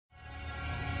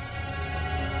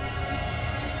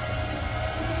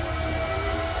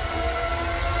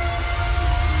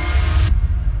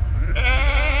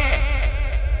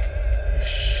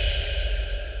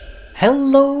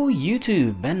Hello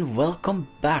YouTube and welcome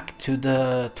back to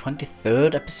the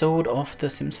 23rd episode of the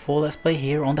Sims 4 Let's Play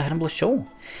here on the Hanniballshow.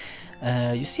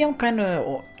 You see, I'm kind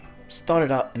of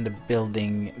started out in the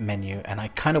building menu and I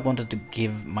kind of wanted to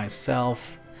give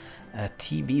myself a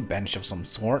TV bench of some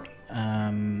sort.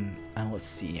 And let's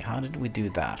see, how did we do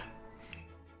that?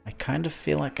 I kind of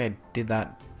feel like I did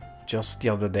that just the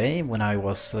other day when I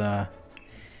was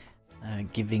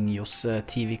giving Jus a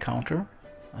TV counter.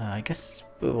 I guess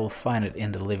we will find it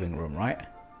in the living room, right?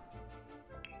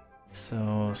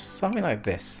 So something like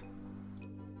this.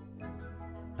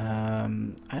 I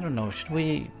don't know, should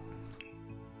we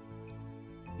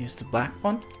use the black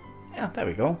one? Yeah, there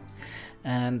we go.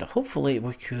 And hopefully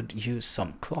we could use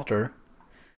some clutter.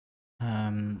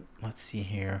 Let's see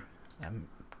here. I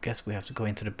guess we have to go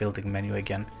into the building menu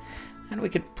again. And we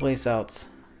could place out...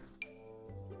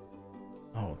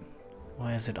 Oh,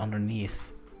 why is it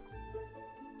underneath?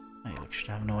 I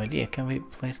actually have no idea. Can we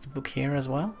place the book here as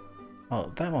well?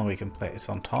 Well, that one we can place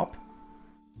on top.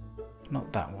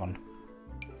 Not that one.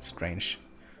 Strange.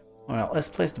 Well, let's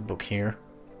place the book here.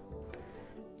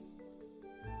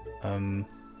 Can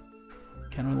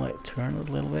we like turn it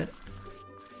a little bit?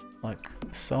 Like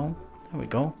so? There we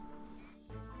go.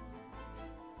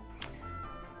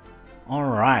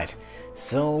 Alright,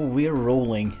 so we're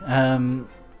rolling.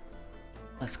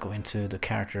 Let's go into the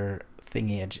character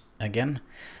thingy again.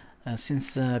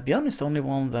 Since Bjørn is the only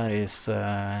one that is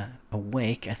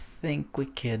awake, I think we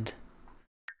could...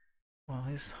 Well,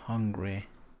 he's hungry.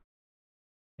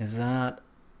 Is that...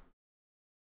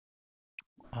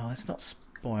 Well, let's not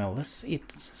spoil. Let's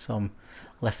eat some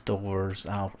leftovers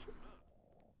out,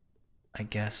 I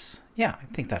guess. Yeah, I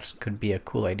think that could be a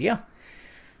cool idea.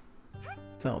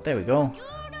 So, there we go.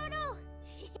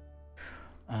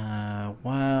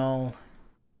 Well...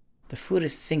 The food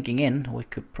is sinking in. We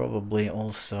could probably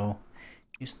also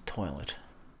use the toilet.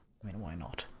 I mean, why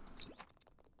not?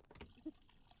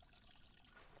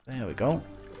 There we go.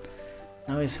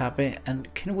 Now he's happy.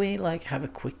 And can we like have a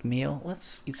quick meal?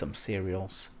 Let's eat some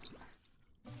cereals.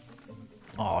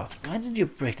 Oh, why did you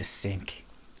break the sink?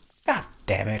 God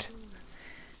damn it.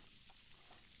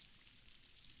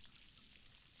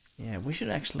 Yeah, we should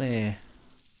actually...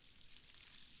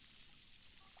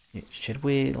 Should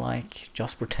we, like,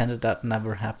 just pretend that that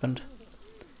never happened?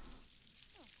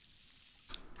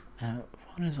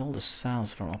 What is all the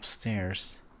sounds from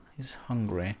upstairs? He's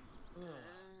hungry.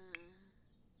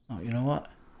 Oh, you know what?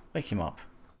 Wake him up.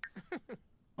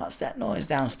 What's that noise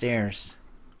downstairs?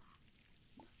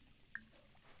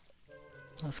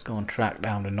 Let's go and track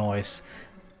down the noise.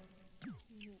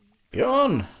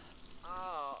 Bjørn!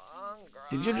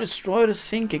 Did you destroy the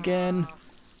sink again?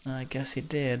 I guess he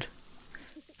did.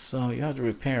 So you have to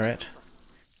repair it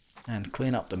and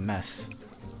clean up the mess.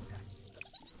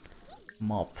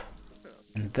 Mop.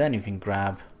 And then you can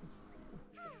grab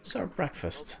serve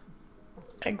breakfast.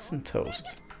 Eggs and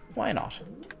toast. Why not?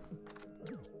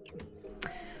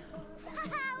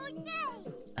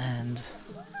 And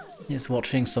he's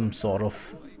watching some sort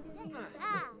of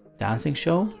dancing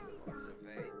show.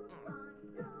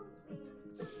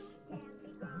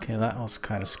 Okay, that was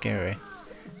kind of scary.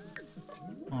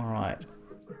 Alright.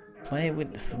 Play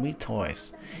with 3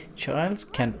 toys. Childs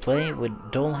can play with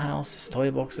dollhouses,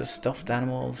 toy boxes, stuffed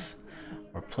animals,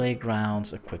 or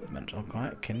playgrounds equipment.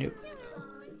 Okay, can you...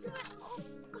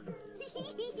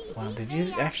 Wow, did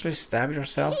you actually stab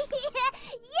yourself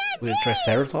with a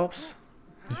triceratops?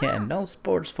 Yeah, no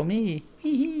sports for me.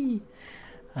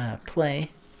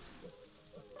 Play.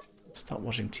 Stop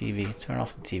watching TV. Turn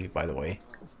off the TV, by the way.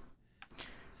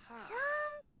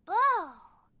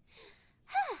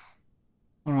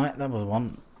 Alright, that was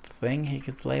one thing he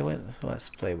could play with, so let's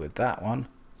play with that one.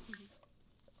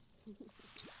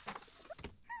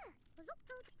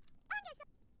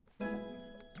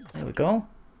 There we go.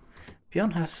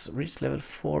 Bjørn has reached level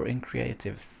 4 in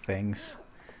creative things,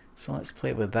 so let's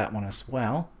play with that one as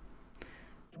well.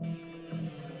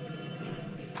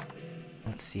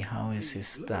 Let's see, how is his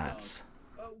stats?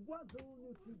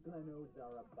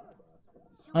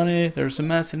 Honey, there's a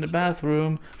mess in the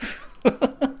bathroom.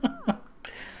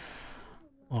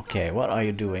 Okay, what are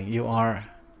you doing? You are...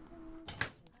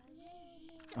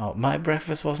 Oh, my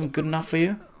breakfast wasn't good enough for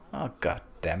you? Oh, god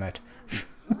damn it.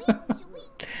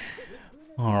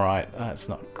 Alright, that's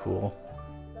not cool.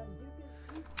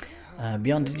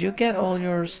 Bjørn, did you get all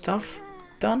your stuff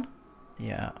done?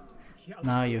 Yeah.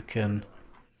 Now you can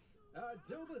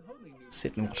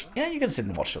sit and watch... Yeah, you can sit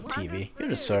and watch some TV. You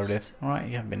deserved it. Alright,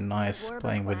 you have been nice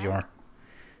playing with your...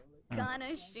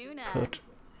 put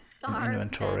in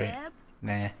inventory.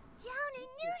 Nah.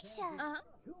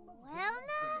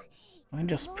 I can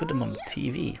just put them on the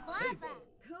TV.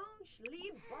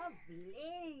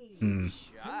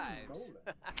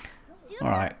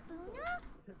 Alright.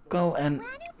 Go and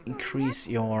increase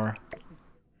your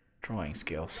drawing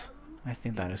skills. I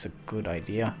think that is a good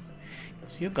idea.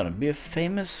 So you're gonna be a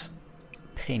famous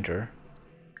painter.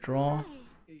 Draw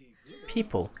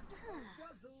people.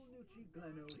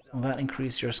 Will that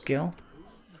increase your skill?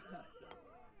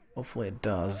 Hopefully it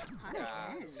does.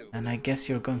 And I guess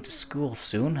you're going to school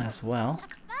soon as well.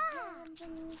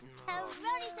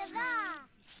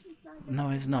 No,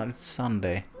 it's not. It's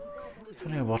Sunday. So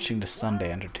you're watching the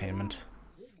Sunday entertainment.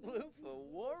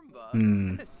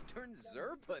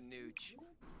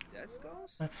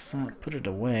 Let's put it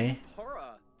away.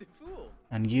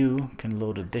 And you can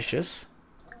load the dishes.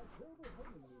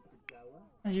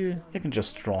 And you can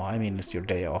just draw. I mean, it's your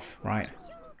day off, right?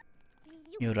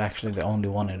 You're actually the only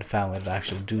one in the family that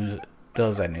actually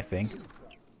does anything.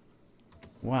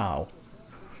 Wow.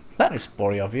 That is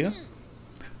sporty of you.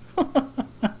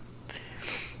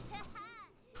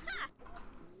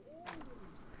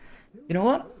 You know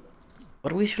what?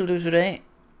 What we should do today?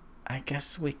 I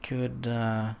guess we could...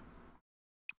 Are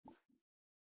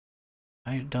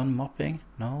you done mopping?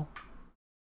 No?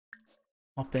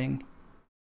 Mopping.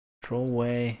 Throw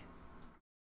away.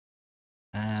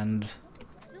 And...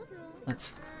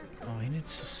 let's... oh, he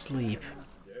needs to sleep.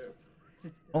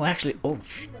 Oh, actually... oh,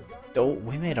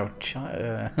 we made our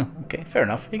child... okay, fair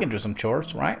enough. He can do some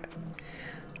chores, right?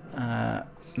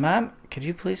 Ma'am, could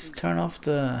you please turn off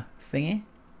the thingy?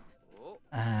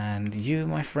 And you,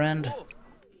 my friend...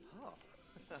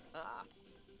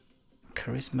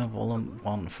 Charisma Volume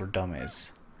 1 for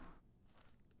Dummies.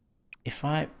 If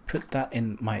I put that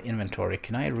in my inventory,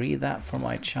 can I read that for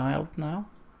my child now?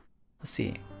 Let's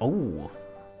see. Oh!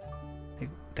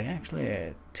 They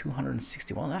actually...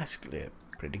 261, actually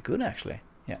pretty good, actually.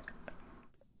 Yeah.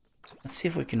 Let's see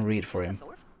if we can read for him.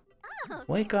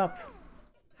 Wake up!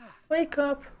 Wake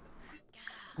up!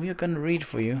 We are gonna read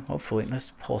for you, hopefully.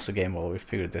 Let's pause the game while we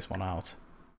figure this one out.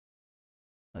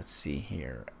 Let's see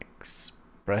here.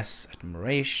 Express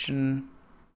admiration.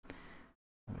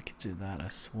 We could do that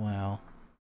as well.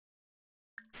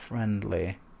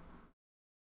 Friendly.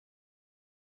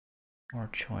 More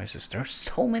choices. There's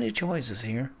so many choices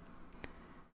here.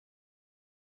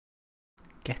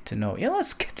 Get to know. Yeah,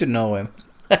 let's get to know him.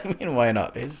 I mean, why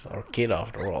not? He's our kid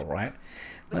after all, right?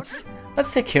 Let's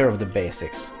take care of the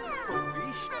basics.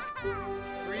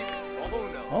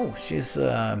 Oh, she's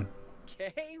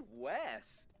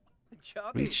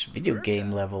reached video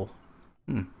game level.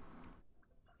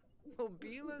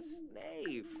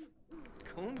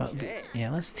 But yeah,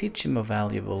 let's teach him a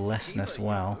valuable lesson as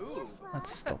well.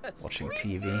 Let's stop watching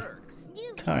TV.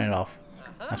 Turn it off,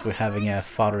 as we're having a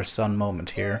father-son moment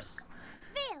here.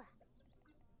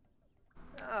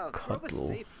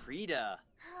 Cuddle.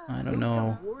 I don't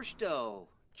know.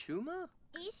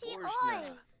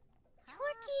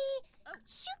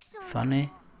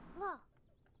 Funny.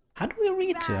 How do we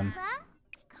read to him?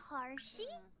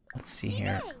 Let's see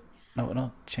here. No,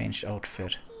 not change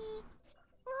outfit.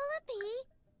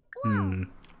 I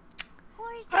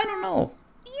don't know.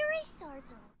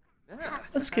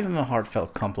 Let's give him a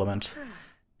heartfelt compliment.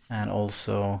 And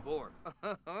also...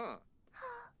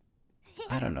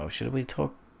 I don't know, should we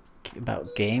talk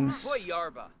about games?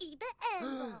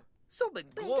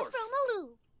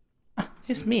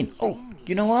 It's mean. Oh,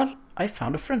 you know what? I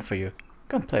found a friend for you.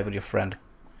 Go and play with your friend.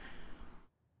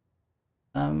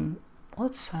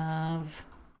 Let's have...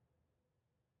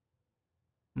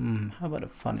 how about a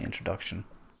funny introduction?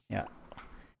 Yeah.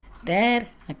 Dad,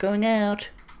 I'm going out.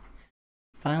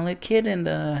 Finally a kid in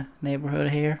the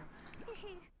neighborhood here.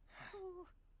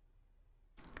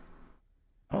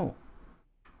 Oh.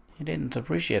 He didn't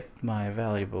appreciate my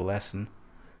valuable lesson.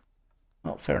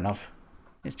 Well, fair enough.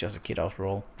 It's just a kid after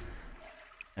all.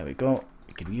 There we go.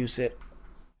 You can use it.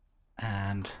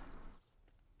 And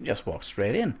you just walk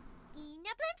straight in.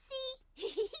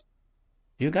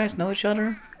 Do you guys know each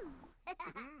other?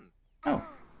 Oh.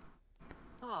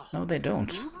 No, they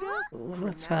don't.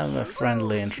 Let's have a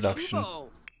friendly introduction.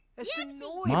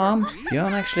 Mom,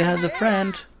 Bjørn actually has a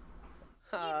friend.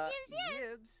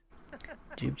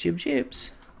 Jib jib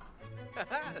jibs.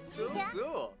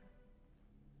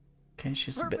 Okay,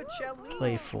 she's a bit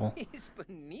playful.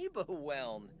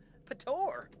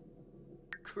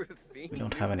 We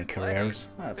don't have any careers.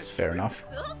 That's fair enough.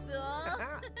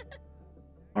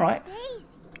 Alright.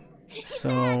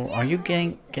 So, are you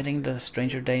getting the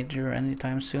stranger danger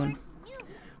anytime soon?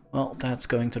 Well, that's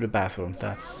going to the bathroom.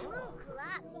 That's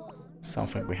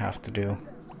something we have to do.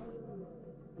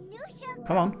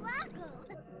 Come on.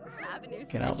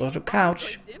 Get out of the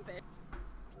couch.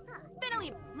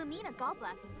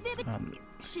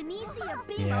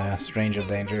 Yeah, stranger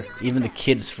danger. Even the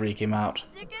kids freak him out.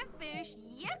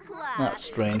 That's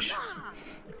strange.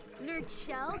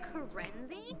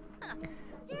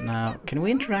 Now, can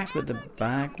we interact with the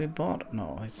bag we bought?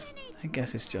 No, I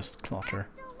guess it's just clutter.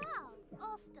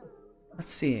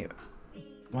 Let's see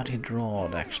what he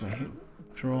drawed actually. He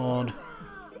drawed...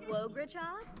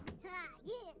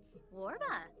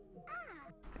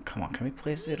 Come on, can we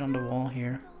place it on the wall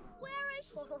here?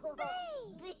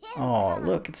 Oh,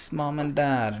 look, it's mom and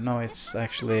dad. No, it's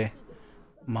actually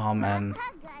mom and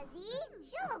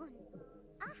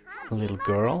a little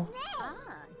girl.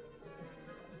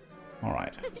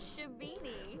 Alright.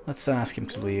 Let's ask him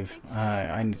to leave.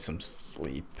 I need some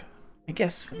sleep. I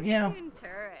guess, yeah.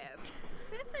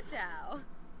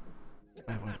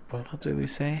 What do we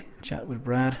say? Chat with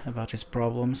Brad about his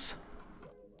problems.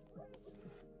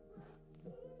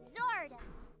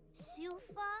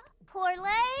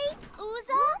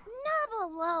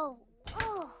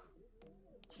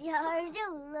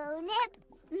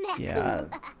 Yeah.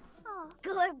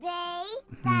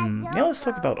 Yeah, let's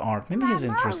talk about art. Maybe he's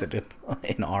interested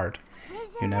in art.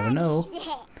 You never know.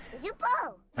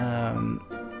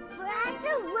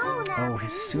 Oh,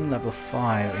 he's soon level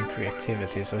 5 in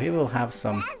creativity, so he will have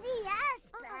some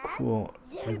cool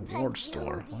reward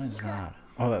store. What is that?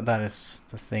 Oh, that is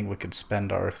the thing we could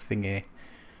spend our thingy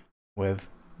with,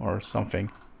 or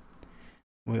something.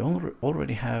 We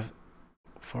already have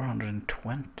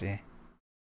 420.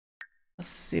 Let's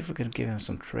see if we can give him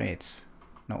some traits.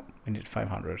 No, we need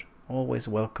 500. Always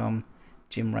welcome,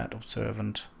 gym rat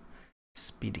observant,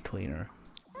 speedy cleaner.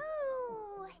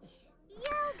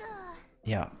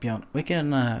 Yeah, Bjørn, we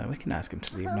can ask him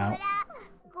to leave now.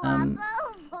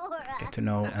 Get to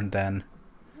know and then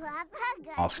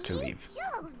ask to leave.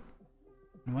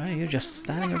 Why are you just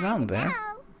standing around there?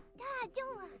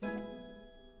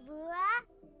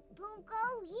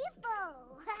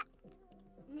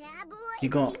 You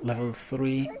got level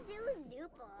 3.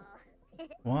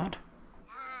 What?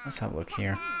 Let's have a look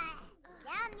here.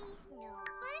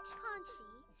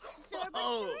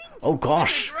 Oh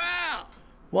gosh!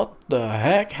 What the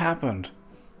heck happened?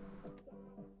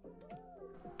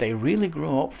 They really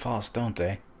grow up fast, don't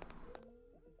they?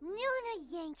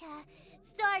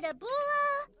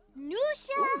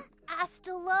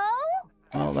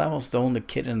 Well, that was the only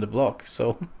kid in the block,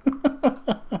 so...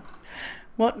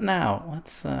 What now?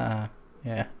 Let's,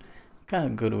 yeah. Kind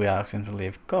of good we asked him to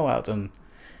leave. Go out and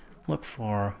look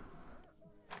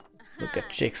at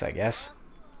chicks, I guess.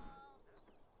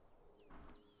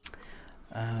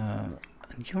 And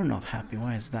you're not happy.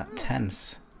 Why is that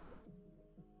tense?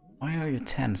 Why are you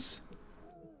tense?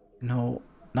 No,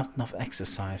 not enough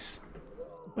exercise.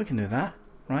 We can do that,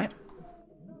 right?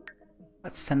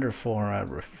 Let's send her for a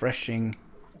refreshing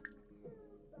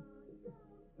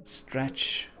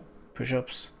stretch,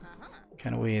 push-ups.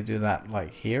 Can we do that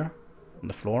like here on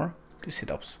the floor? Do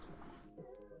sit-ups.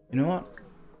 You know what?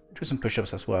 Do some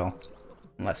push-ups as well.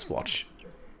 Let's watch.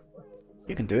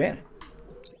 You can do it.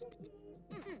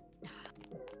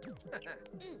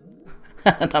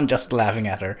 And I'm just laughing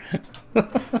at her.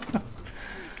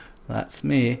 That's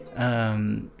me.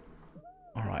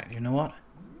 Alright, you know what?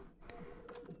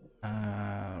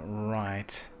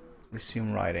 Right.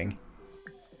 Resume writing.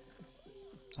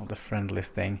 Oh, the friendly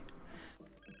thing.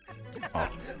 Oh.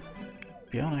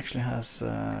 Bjørn actually has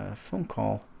a phone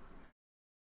call.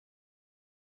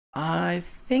 I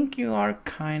think you are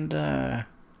kinda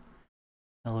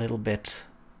a little bit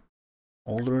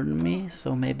older than me,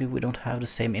 so maybe we don't have the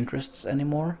same interests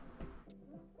anymore.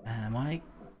 Am I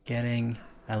getting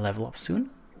a level up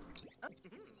soon?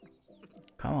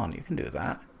 Come on, you can do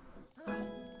that.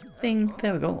 Ding,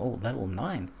 there we go. Oh, level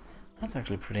 9. That's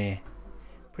actually pretty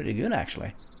good,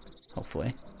 actually.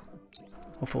 Hopefully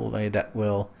that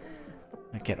will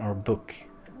get our book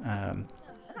a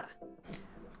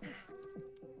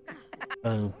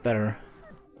little better.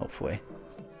 Hopefully.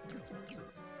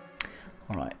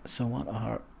 Alright, so what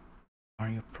are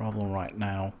your problem right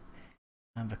now?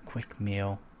 Have a quick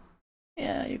meal.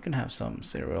 Yeah, you can have some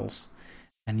cereals.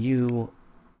 And you,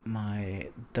 my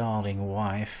darling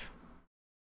wife,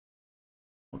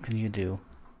 what can you do?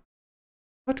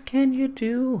 What can you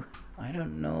do? I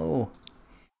don't know.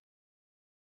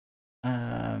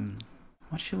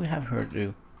 What should we have her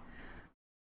do?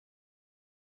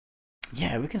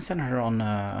 Yeah, we can send her on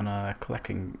a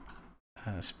collecting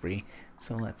spree.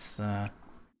 So let's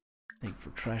dig for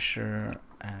treasure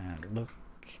and look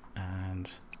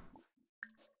and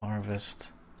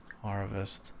harvest.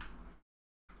 And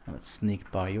let's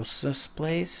sneak by Josse's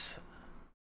place.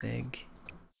 Dig.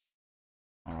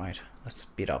 Alright, let's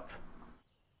speed up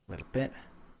a little bit.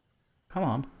 Come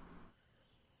on.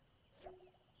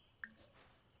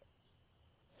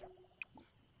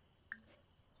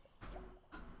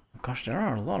 Gosh, there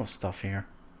are a lot of stuff here.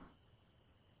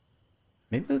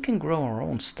 Maybe we can grow our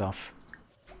own stuff.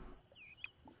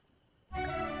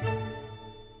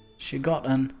 She got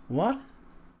an what?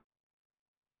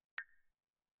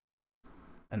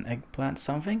 An eggplant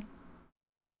something?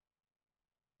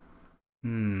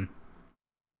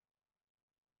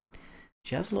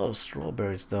 She has a lot of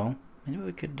strawberries though. Maybe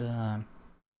we could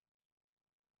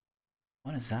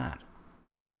what is that?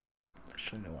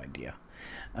 Actually no idea.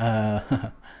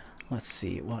 Let's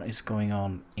see what is going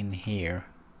on in here.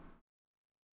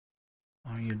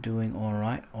 Are you doing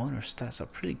alright? All your stats are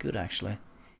pretty good actually.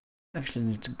 You actually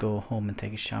need to go home and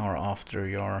take a shower after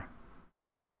your...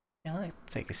 Yeah, let's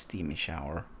take a steamy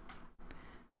shower.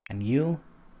 And you,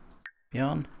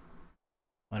 Bjørn,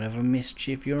 whatever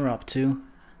mischief you're up to,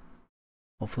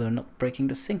 hopefully you're not breaking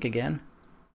the sink again.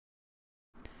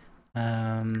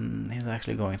 He's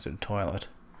actually going to the toilet.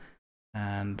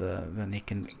 And then he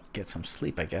can get some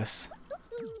sleep, I guess.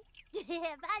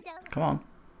 Come on.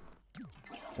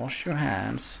 Wash your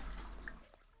hands.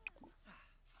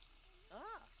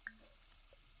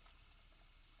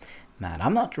 Man,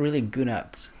 I'm not really good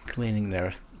at cleaning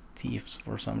their thieves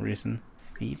for some reason.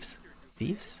 Thieves?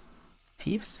 Thieves?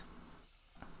 Thieves?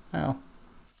 Well.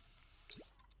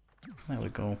 There we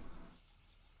go.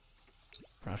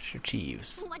 Brush your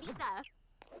thieves.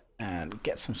 And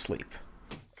get some sleep.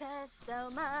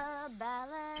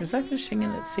 She's actually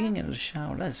singing in the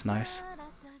shower. That's nice.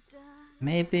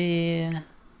 Maybe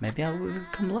I will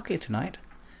become lucky tonight.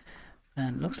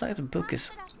 And looks like the book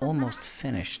is almost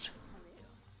finished.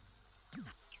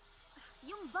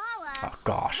 Oh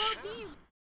gosh.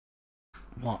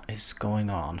 What is going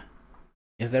on?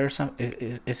 Is there some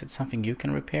is it something you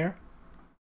can repair?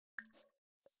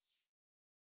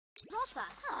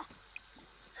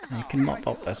 And you can mop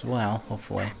up as well,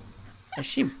 hopefully.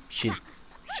 She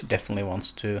definitely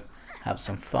wants to have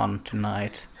some fun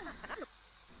tonight.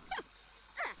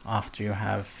 After you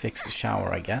have fixed the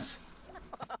shower, I guess.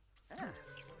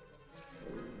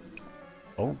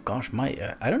 Oh gosh,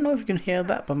 my I don't know if you can hear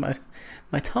that, but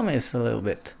my tummy is a little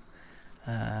bit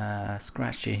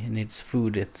scratchy. It needs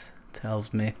food, it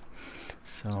tells me.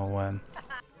 So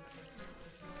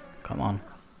come on,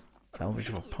 salvage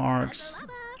for parts.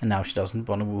 And now she doesn't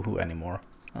want to woohoo anymore.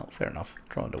 Well, fair enough.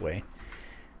 Throw it away.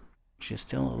 She's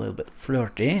still a little bit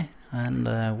flirty, and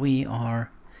we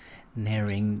are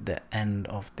nearing the end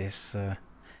of this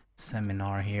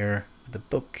seminar here. The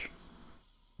book.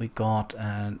 We got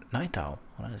a night owl.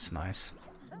 Well, that is nice.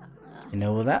 You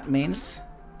know what that means?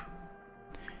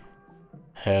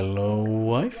 Hello,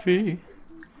 wifey.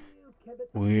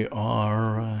 We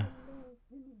are...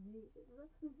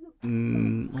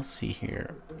 let's see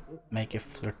here. Make a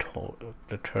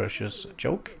flirtatious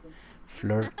joke.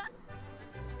 Flirt.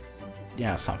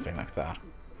 Yeah, something like that.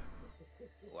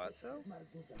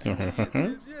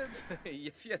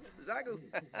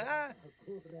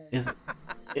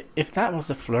 If that was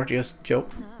a flirtiest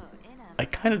joke, I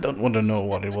kind of don't want to know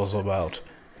what it was about.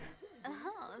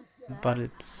 But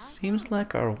it seems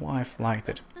like our wife liked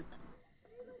it.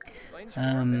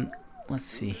 Let's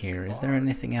see here. Is there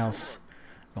anything else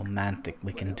romantic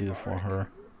we can do for her?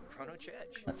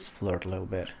 Let's flirt a little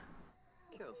bit.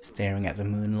 Staring at the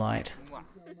moonlight.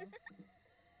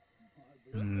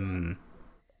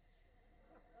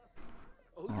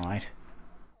 Alright.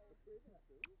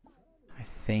 I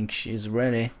think she's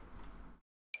ready.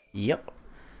 Yep.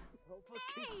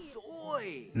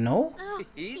 No?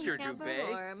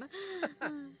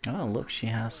 Oh, look, she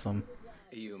has some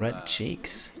red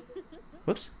cheeks.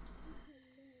 Whoops.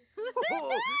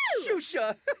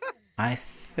 I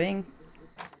think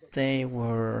they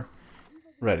were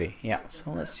ready. Yeah,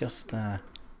 so let's just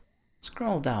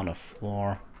scroll down the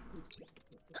floor.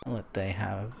 I'll let they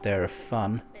have their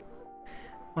fun.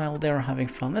 While they're having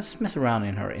fun, let's mess around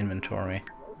in her inventory.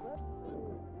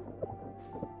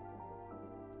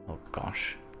 Oh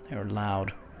gosh, they're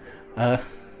loud. Let's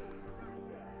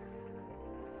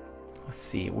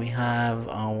see, we have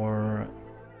our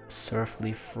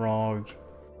surfly frog.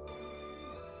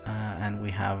 And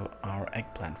we have our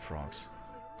eggplant frogs.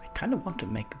 I kind of want to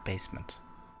make a basement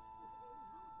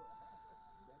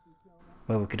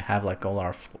where we could have like all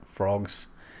our frogs.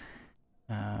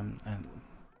 And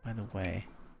by the way,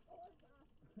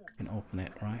 you can open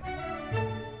it, right?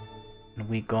 And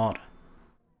we got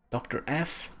Dr.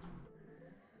 F.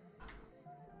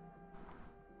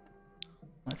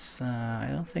 Let's I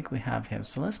don't think we have him,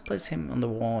 so let's place him on the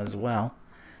wall as well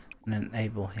and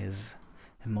enable his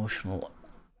emotional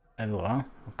aura.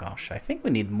 Oh gosh, I think we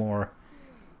need more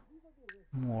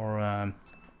more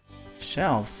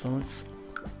shelves, so let's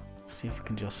see if we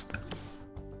can just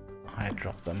high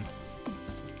drop them.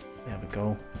 There we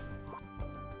go.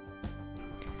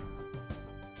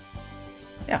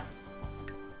 Yeah.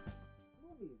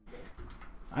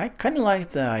 I kind of like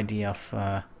the idea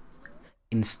of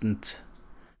instant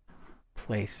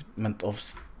placement of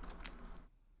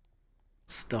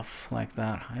stuff like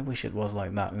that. I wish it was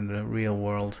like that in the real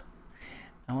world.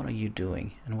 Now what are you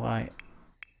doing? And why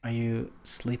are you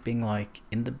sleeping like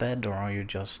in the bed, or are you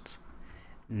just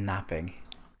napping?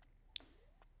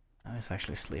 I was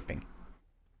actually sleeping.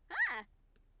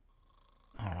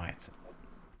 Alright.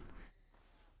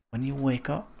 When you wake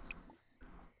up,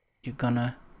 you're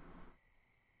gonna...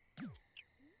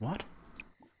 What?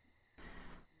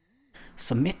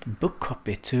 Submit book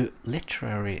copy to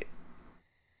Literary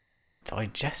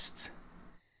Digest.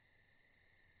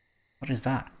 What is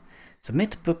that?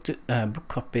 Submit book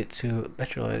copy to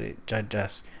Literary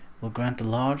Digest will grant a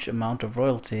large amount of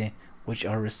royalty which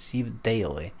are received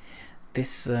daily.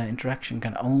 This interaction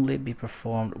can only be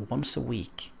performed once a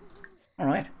week.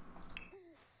 Alright.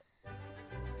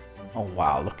 Oh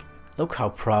wow, look how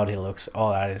proud he looks.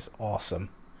 Oh, that is awesome.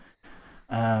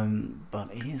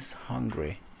 But he is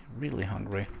hungry, really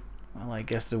hungry. Well, I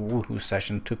guess the woohoo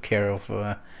session took care of,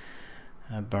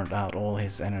 burnt out all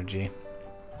his energy.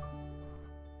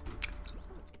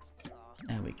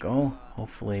 There we go.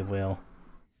 Hopefully we'll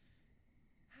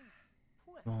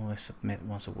only submit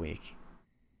once a week.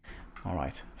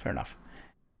 Alright, fair enough.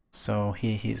 So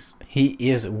he is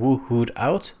woohooed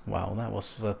out. Wow, that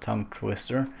was a tongue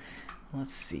twister.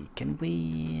 Let's see, can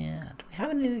we... do we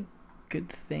have any good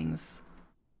things?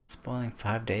 Spoiling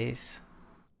 5 days.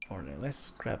 Or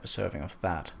let's grab a serving of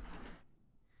that.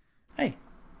 Hey,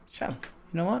 Shell,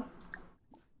 you know what?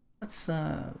 Let's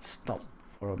stop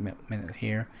for a minute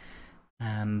here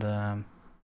and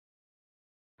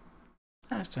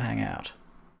nice to hang out.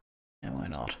 Yeah, why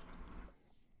not?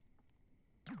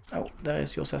 Oh, there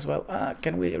is yours as well.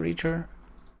 Can we reach her?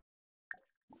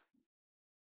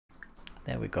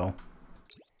 There we go.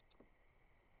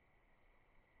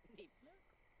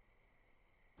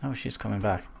 Oh, she's coming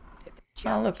back.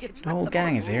 Oh, look, the whole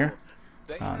gang is here.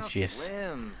 Oh,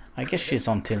 I guess she's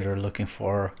on Tinder looking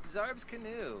for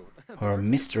her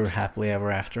Mr. Happily Ever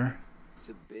After.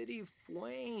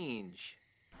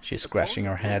 She's scratching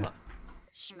her head.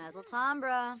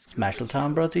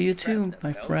 Smashletambra to you too,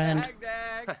 my friend.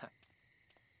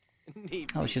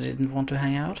 Oh, she didn't want to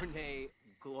hang out?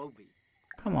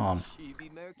 Come on.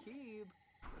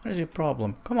 What is your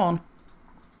problem? Come on.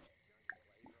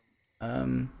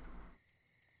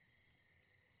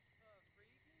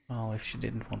 Well, if she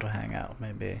didn't want to hang out,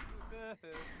 maybe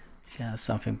she has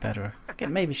something better. Okay,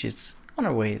 maybe she's on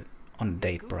her way on a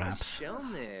date, perhaps.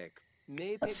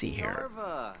 Let's see here.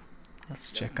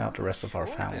 Let's check out the rest of our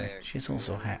family. She's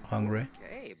also hungry.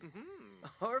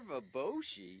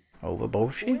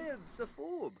 Overboshi?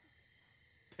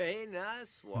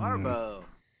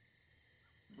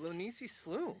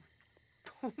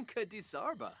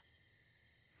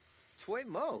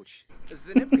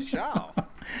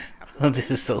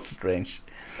 This is so strange.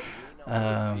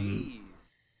 But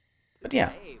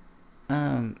yeah.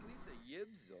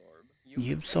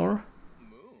 Yubsor?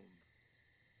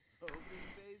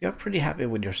 You're pretty happy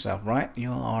with yourself, right?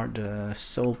 You are the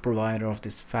sole provider of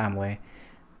this family.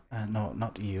 No,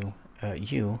 not you.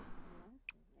 You.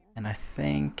 And I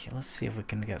think... Let's see if we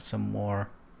can get some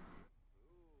more...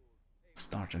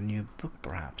 Start a new book,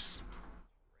 perhaps.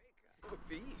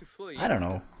 I don't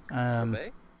know.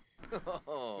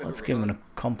 Let's give him a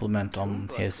compliment on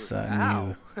his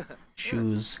new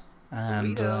shoes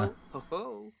and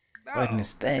wait in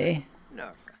his day.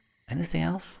 Anything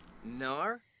else?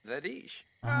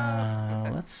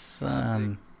 Let's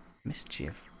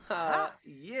mischief.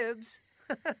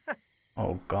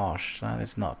 Oh gosh, that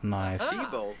is not nice.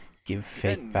 Give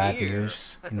fake bad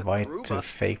news. Invite to a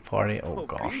fake party. Oh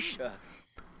gosh.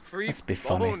 Let's be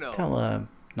funny. Tell a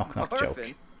knock knock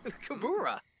joke.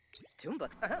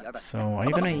 So, are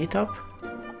you gonna eat up?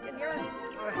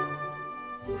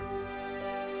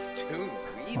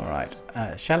 Alright,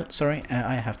 sorry,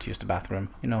 I have to use the bathroom.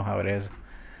 You know how it is.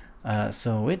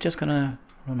 So we're just gonna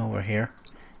run over here,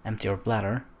 empty our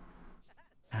bladder,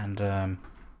 and I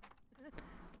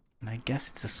guess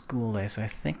it's a school day, so I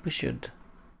think we should...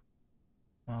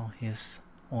 Well, he's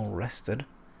all rested.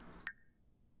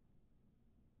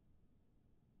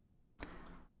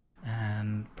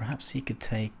 And perhaps he could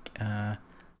take a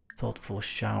thoughtful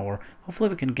shower. Hopefully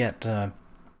we can get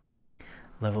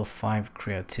level 5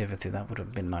 creativity. That would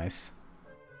have been nice.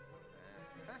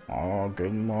 Oh,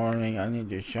 good morning. I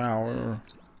need a shower.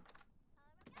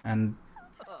 And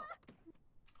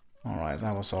Alright,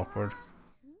 that was awkward.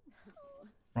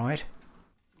 Right?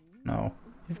 No.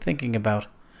 He's thinking about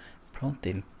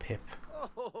protein pip.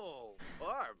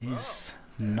 He's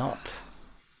not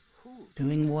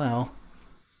doing well.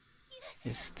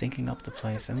 He's stinking up the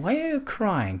place. And why are you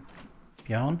crying,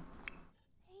 Bjørn?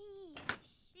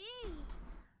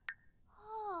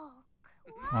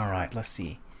 Alright, let's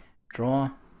see. Draw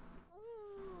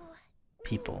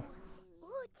people.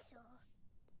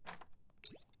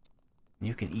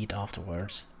 You can eat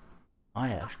afterwards. I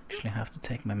actually have to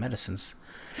take my medicines.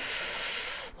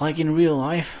 Like in real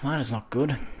life, that is not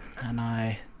good. And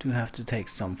I do have to take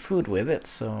some food with it,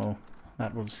 so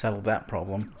that will settle that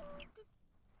problem.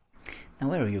 Now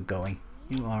where are you going?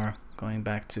 You are going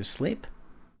back to sleep?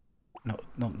 No,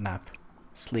 not nap.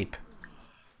 Sleep.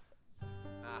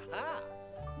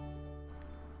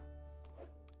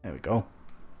 There we go.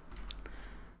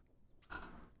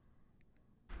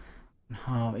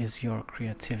 How is your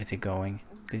creativity going?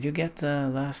 Did you get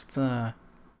last... No.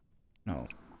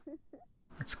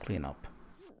 Let's clean up.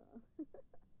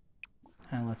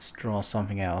 And let's draw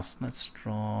something else. Let's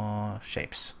draw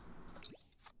shapes.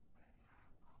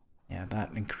 Yeah,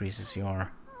 that increases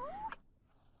your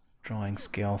drawing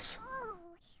skills.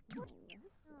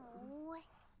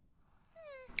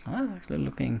 Oh, actually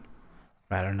looking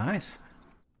rather nice.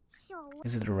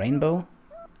 Is it a rainbow?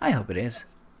 I hope it is.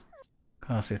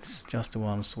 Because it's just the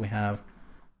ones we have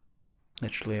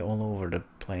literally all over the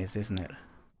place, isn't it?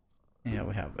 Yeah,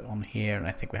 we have it on here, and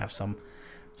I think we have some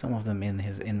of them in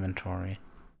his inventory.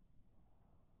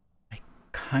 I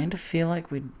kind of feel like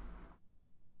we...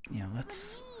 Yeah,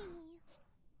 let's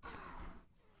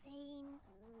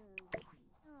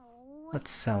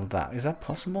sell that. Is that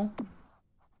possible?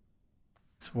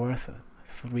 It's worth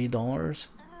 $3.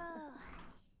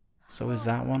 So is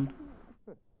that one?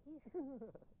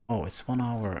 Oh, it's 1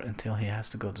 hour until he has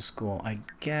to go to school. I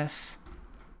guess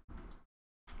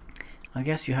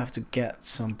you have to get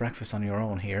some breakfast on your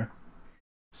own here.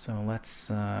 So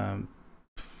let's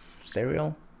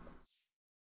cereal.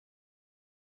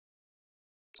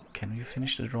 Can you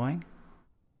finish the drawing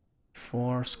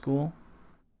for school?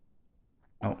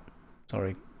 Oh,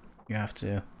 sorry. You have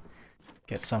to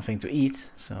get something to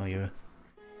eat, so you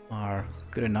are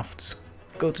good enough to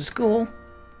go to school.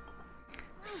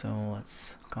 So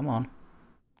let's come on.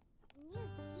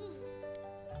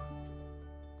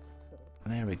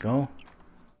 There we go.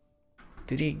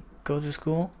 Did he go to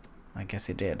school? I guess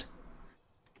he did.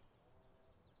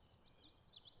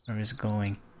 Where is he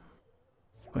going?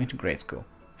 Going to grade school.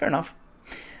 Fair enough.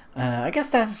 I guess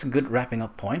that's a good wrapping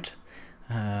up point.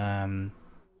 I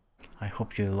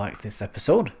hope you liked this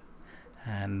episode.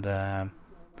 And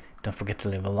don't forget to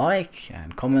leave a like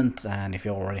and comment, and if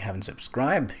you already haven't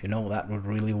subscribed, you know that would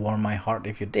really warm my heart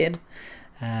if you did.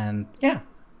 And yeah,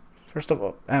 first of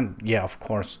all, and yeah, of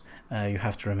course, you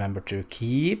have to remember to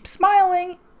keep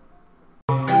smiling.